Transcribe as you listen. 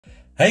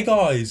Hey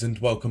guys, and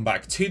welcome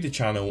back to the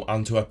channel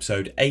and to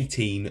episode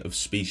 18 of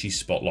Species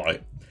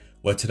Spotlight,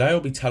 where today I'll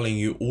be telling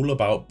you all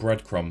about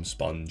breadcrumb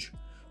sponge,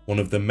 one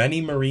of the many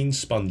marine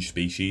sponge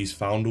species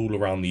found all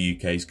around the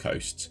UK's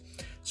coasts.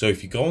 So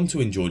if you go on to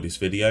enjoy this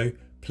video,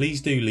 please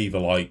do leave a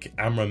like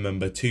and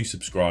remember to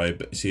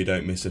subscribe so you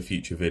don't miss a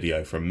future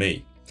video from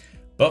me.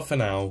 But for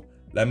now,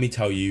 let me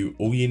tell you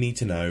all you need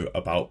to know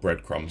about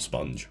breadcrumb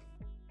sponge.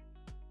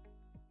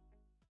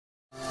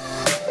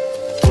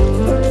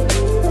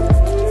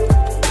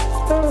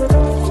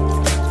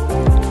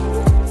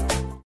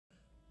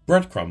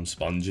 Breadcrumb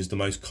sponge is the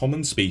most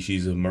common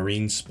species of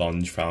marine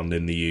sponge found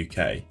in the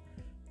UK.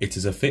 It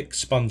is a thick,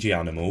 spongy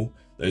animal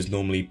that is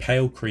normally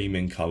pale cream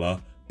in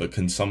colour but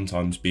can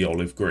sometimes be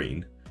olive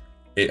green.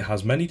 It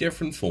has many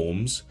different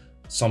forms,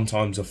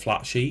 sometimes a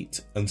flat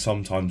sheet and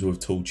sometimes with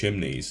tall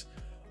chimneys,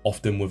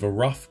 often with a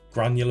rough,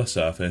 granular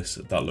surface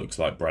that looks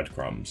like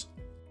breadcrumbs.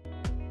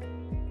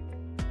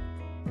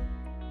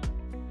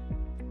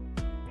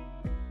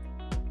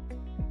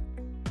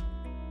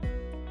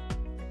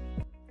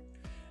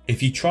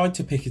 If you tried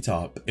to pick it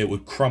up, it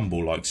would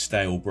crumble like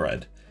stale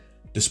bread.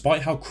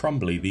 Despite how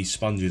crumbly these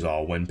sponges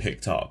are when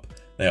picked up,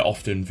 they are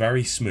often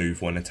very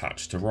smooth when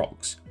attached to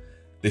rocks.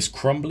 This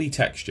crumbly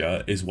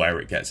texture is where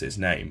it gets its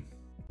name.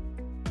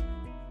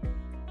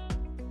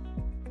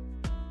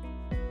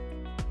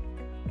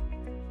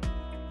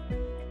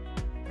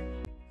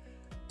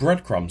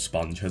 Breadcrumb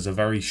sponge has a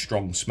very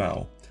strong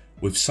smell,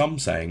 with some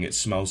saying it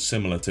smells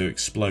similar to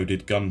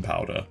exploded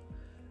gunpowder.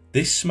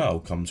 This smell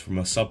comes from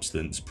a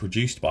substance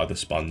produced by the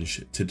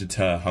sponge to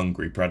deter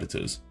hungry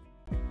predators.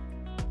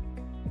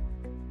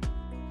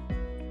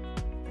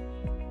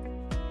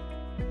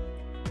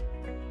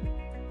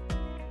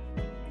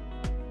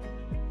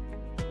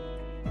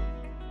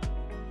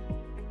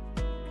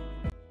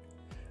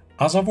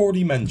 As I've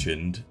already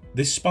mentioned,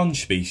 this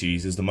sponge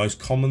species is the most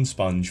common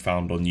sponge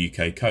found on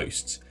UK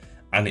coasts,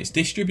 and its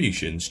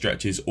distribution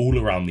stretches all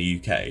around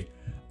the UK,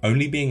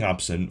 only being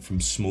absent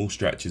from small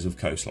stretches of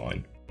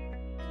coastline.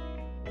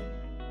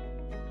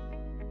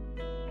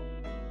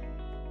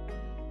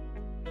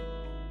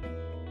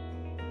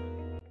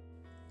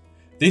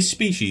 This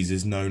species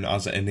is known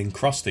as an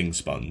encrusting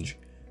sponge,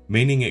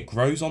 meaning it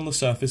grows on the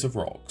surface of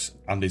rocks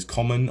and is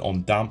common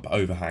on damp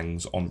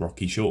overhangs on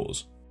rocky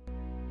shores.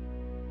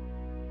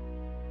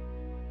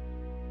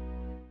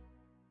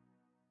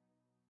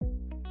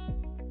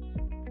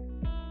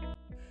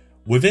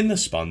 Within the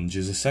sponge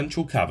is a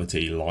central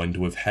cavity lined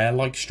with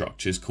hair-like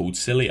structures called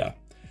cilia.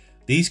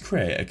 These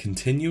create a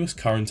continuous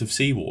current of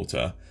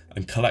seawater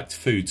and collect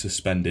food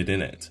suspended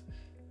in it.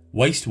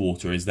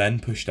 Wastewater is then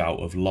pushed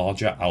out of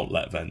larger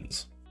outlet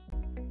vents.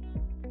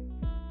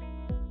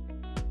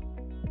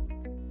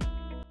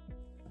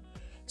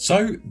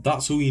 So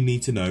that's all you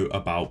need to know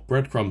about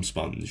breadcrumb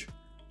sponge.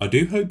 I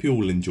do hope you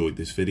all enjoyed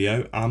this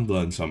video and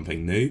learned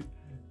something new.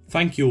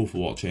 Thank you all for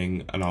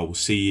watching, and I will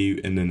see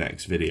you in the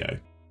next video.